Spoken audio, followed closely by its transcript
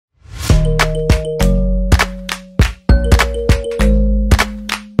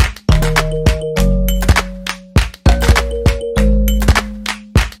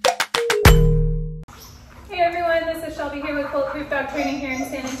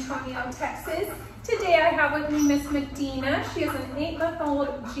Antonio, Texas. Today I have with me Miss Medina. She is an 8-month-old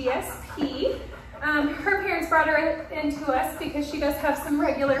GSP. Her parents brought her into us because she does have some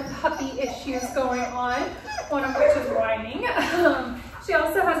regular puppy issues going on, one of which is whining. She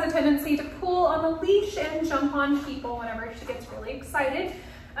also has a tendency to pull on the leash and jump on people whenever she gets really excited.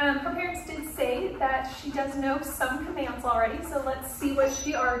 Her parents did say that she does know some commands already, so let's see what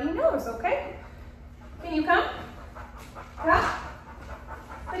she already knows, okay? Can you come? Come?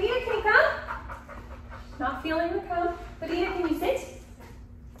 Medina, can you come? Not feeling her come. Medina, can you sit?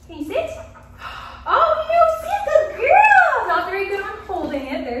 Can you sit? Oh, you sit, good girl! Not very good on holding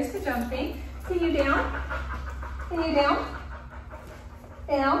it. There's the jumping. Can you down? Can you down?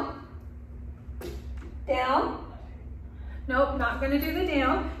 Down? Down? Nope, not gonna do the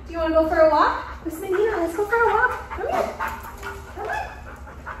down. Do you wanna go for a walk? Miss Medina, let's go for a walk. Come here. Come on.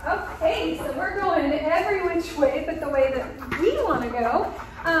 Okay, so we're going every which way but the way that we wanna go.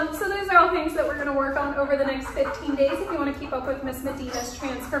 So those are all things that we're gonna work on over the next 15 days. If you wanna keep up with Miss Medina's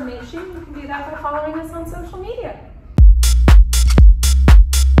transformation, you can do that by following us on social media.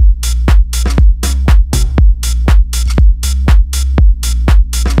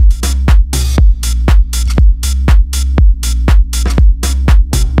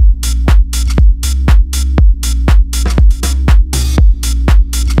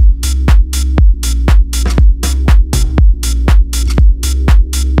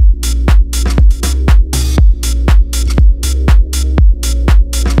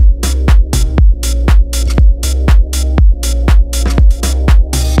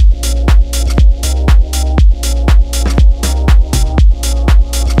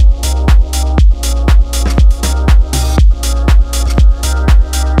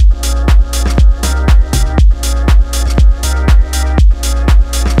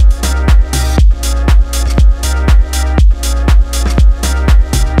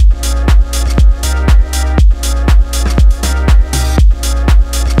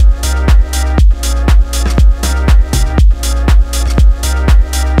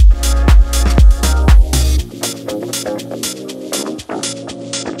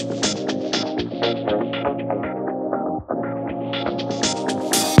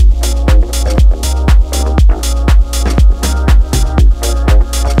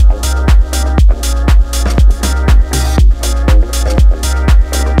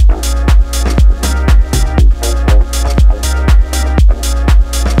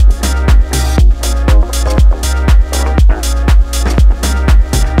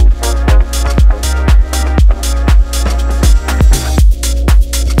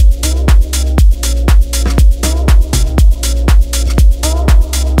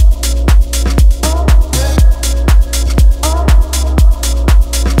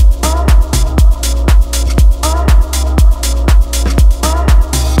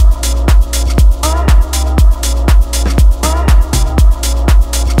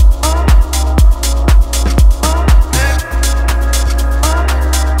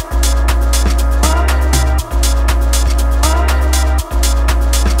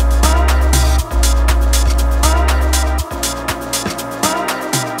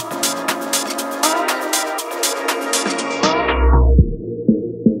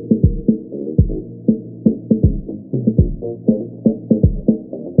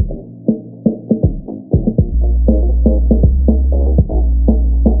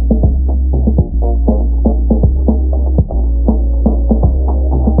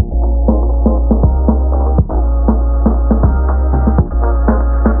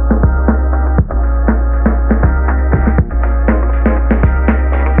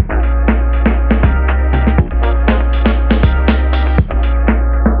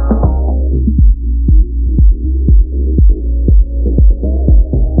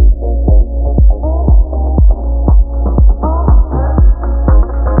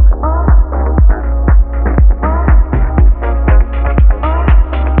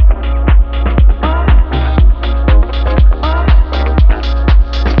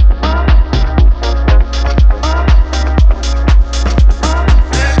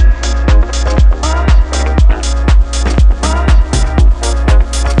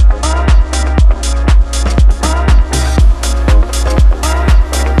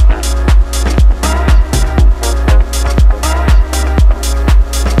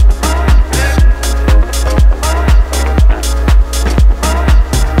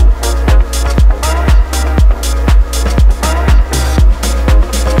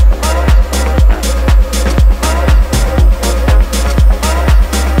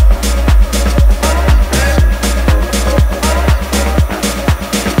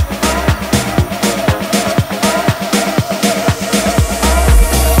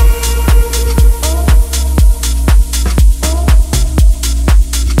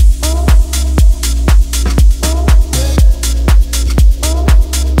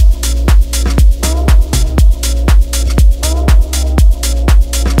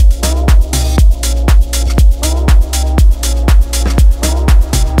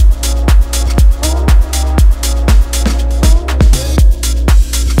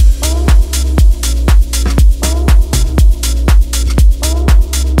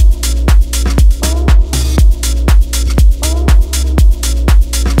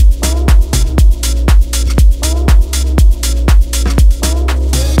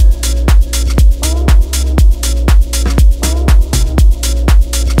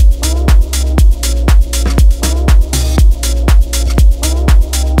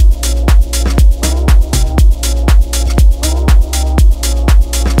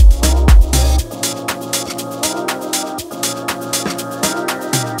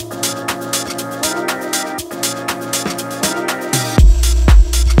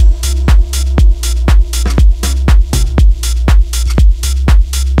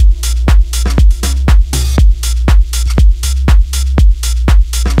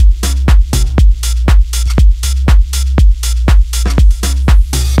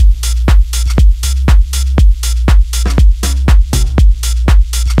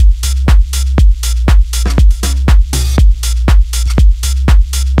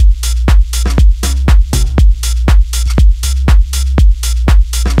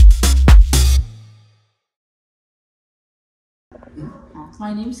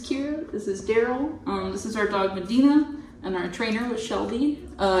 name's Kira. This is Daryl. This is our dog Medina, and our trainer was Shelby.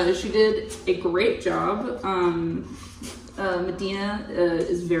 She did a great job. Medina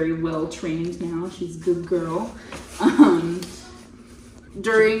is very well trained now. She's a good girl.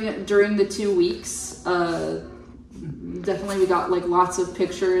 During the 2 weeks, definitely we got like lots of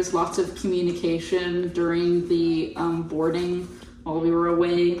pictures, lots of communication during the boarding while we were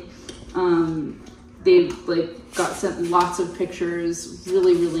away. They like got sent lots of pictures,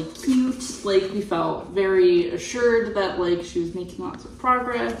 really cute. Like we felt very assured that like she was making lots of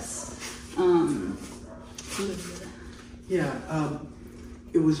progress.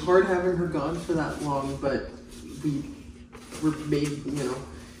 It was hard having her gone for that long, but we were made, you know,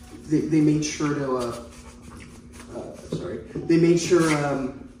 they made sure to, they made sure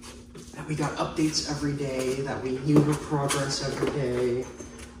that we got updates every day, that we knew her progress every day,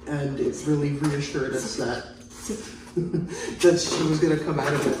 and it really reassured us that that she was going to come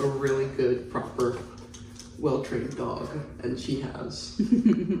out of it a really good, proper, well-trained dog, and she has.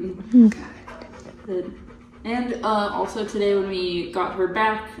 Good. And also today when we got her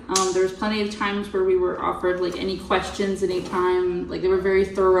back, there was plenty of times where we were offered like any questions anytime. Like they were very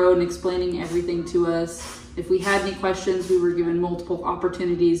thorough in explaining everything to us. If we had any questions, we were given multiple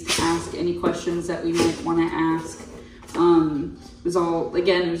opportunities to ask any questions that we might want to ask. It was all,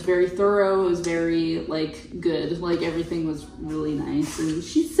 again, it was very thorough. It was very like good. Like everything was really nice, and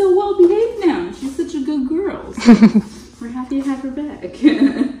she's so well behaved now. She's such a good girl. So we're happy to have her back.